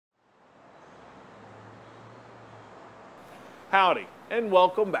Howdy, and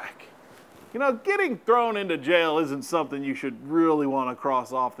welcome back. You know, getting thrown into jail isn't something you should really want to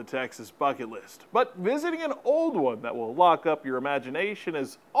cross off the Texas bucket list, but visiting an old one that will lock up your imagination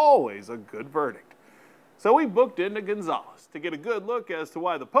is always a good verdict. So we booked into Gonzales to get a good look as to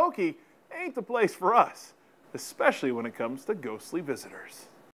why the Pokey ain't the place for us, especially when it comes to ghostly visitors.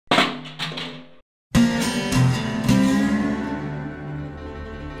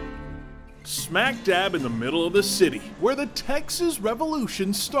 Smack dab in the middle of the city, where the Texas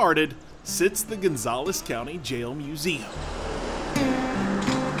Revolution started, sits the Gonzales County Jail Museum.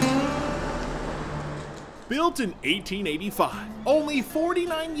 Built in 1885, only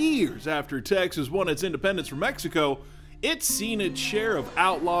 49 years after Texas won its independence from Mexico, it's seen its share of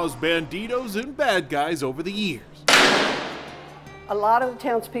outlaws, banditos, and bad guys over the years. A lot of the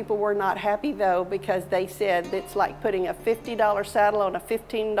townspeople were not happy, though, because they said it's like putting a $50 saddle on a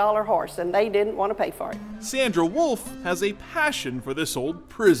 $15 horse, and they didn't want to pay for it. Sandra Wolf has a passion for this old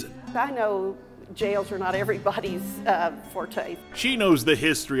prison. I know jails are not everybody's forte. She knows the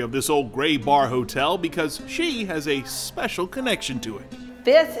history of this old gray bar hotel because she has a special connection to it.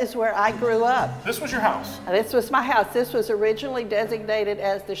 This is where I grew up. This was your house? This was my house. This was originally designated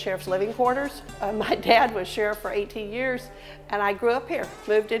as the sheriff's living quarters. My dad was sheriff for 18 years, and I grew up here.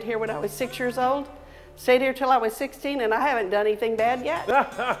 Moved in here when I was 6 years old. Stayed here till I was 16, and I haven't done anything bad yet.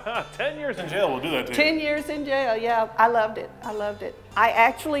 10 years in jail will do that to you. 10 years in jail, yeah. I loved it. I loved it. I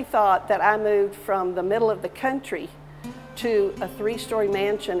actually thought that I moved from the middle of the country to a 3-story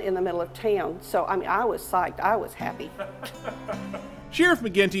mansion in the middle of town. So, I mean, I was psyched. I was happy. Sheriff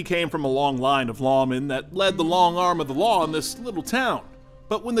McGinty came from a long line of lawmen that led the long arm of the law in this little town.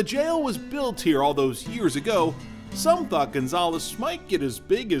 But when the jail was built here all those years ago, some thought Gonzales might get as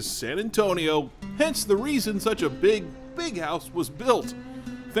big as San Antonio, hence the reason such a big house was built.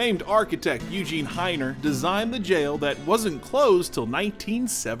 Famed architect Eugene Heiner designed the jail that wasn't closed till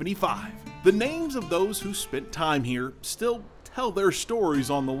 1975. The names of those who spent time here still tell their stories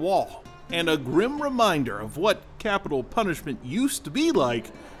on the wall, and a grim reminder of what capital punishment used to be like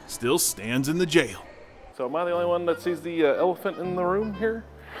still stands in the jail. So am I the only one that sees the elephant in the room here?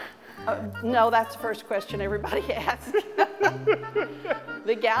 No, that's the first question everybody asks.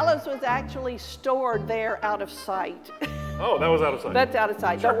 The gallows was actually stored there out of sight. Oh, that was out of sight. That's out of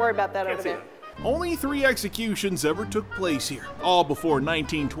sight. Sure. Don't worry about that over there. Only 3 executions ever took place here, all before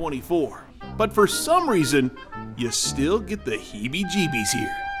 1924. But for some reason, you still get the heebie-jeebies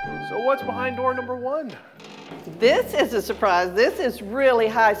here. So what's behind door number 1? This is a surprise. This is really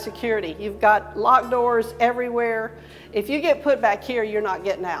high security. You've got locked doors everywhere. If you get put back here, you're not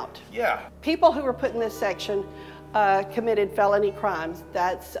getting out. Yeah. People who were put in this section committed felony crimes.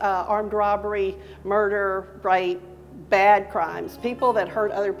 That's armed robbery, murder, rape, bad crimes. People that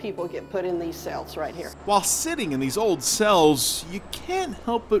hurt other people get put in these cells right here. While sitting in these old cells, you can't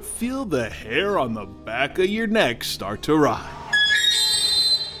help but feel the hair on the back of your neck start to rise.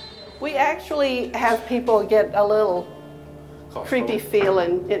 We actually have people get a little creepy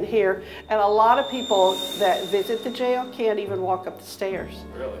feeling in here, and a lot of people that visit the jail can't even walk up the stairs.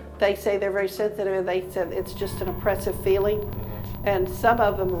 Really? They say they're very sensitive, and they said it's just an oppressive feeling. And some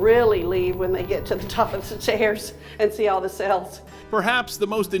of them really leave when they get to the top of the stairs and see all the cells. Perhaps the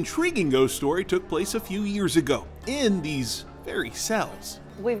most intriguing ghost story took place a few years ago in these very cells.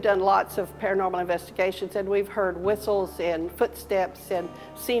 We've done lots of paranormal investigations, and we've heard whistles and footsteps and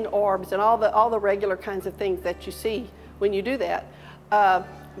seen orbs and all the regular kinds of things that you see when you do that.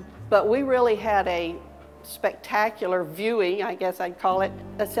 But we really had a spectacular viewing, I guess I'd call it.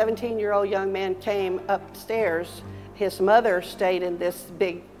 A 17-year-old young man came upstairs. His mother stayed in this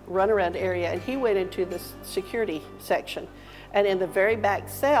big runaround area, and he went into the security section. And in the very back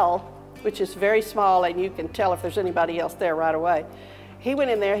cell, which is very small, and you can tell if there's anybody else there right away, he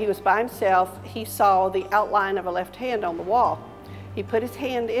went in there, he was by himself, he saw the outline of a left hand on the wall. He put his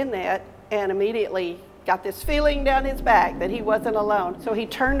hand in that and immediately got this feeling down his back that he wasn't alone. So he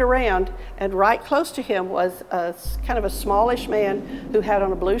turned around, and right close to him was a kind of a smallish man who had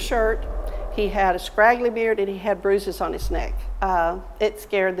on a blue shirt. He had a scraggly beard, and he had bruises on his neck. It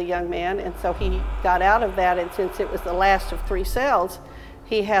scared the young man, and so he got out of that, and since it was the last of 3 cells,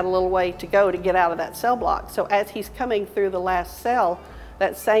 he had a little way to go to get out of that cell block. So as he's coming through the last cell,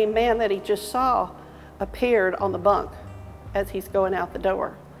 that same man that he just saw appeared on the bunk as he's going out the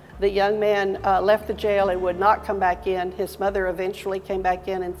door. The young man left the jail and would not come back in. His mother eventually came back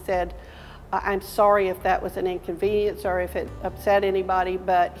in and said, I'm sorry if that was an inconvenience or if it upset anybody,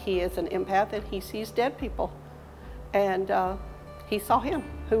 but he is an empath and he sees dead people. And he saw him,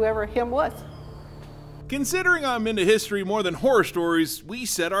 whoever him was. Considering I'm into history more than horror stories, we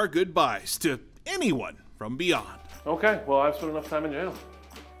said our goodbyes to anyone from beyond. Okay, well, I've spent enough time in jail.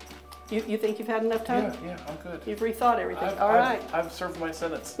 You think you've had enough time? Yeah, I'm good. You've rethought everything. All right. I've served my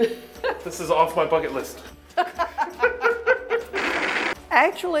sentence. This is off my bucket list.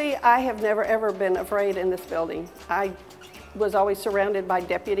 Actually, I have never ever been afraid in this building. I was always surrounded by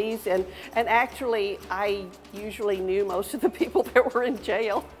deputies, and actually I usually knew most of the people that were in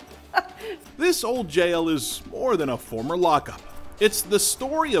jail. This old jail is more than a former lockup. It's the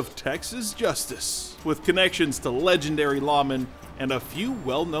story of Texas justice, with connections to legendary lawmen and a few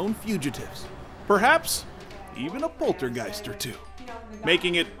well-known fugitives. Perhaps even a poltergeist or two,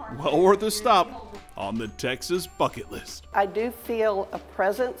 making it well worth a stop on the Texas bucket list. I do feel a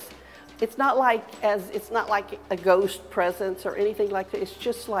presence. It's not like a ghost presence or anything like that. It's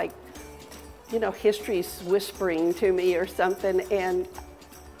just like, you know, history's whispering to me or something, and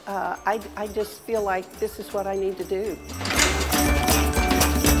I just feel like this is what I need to do.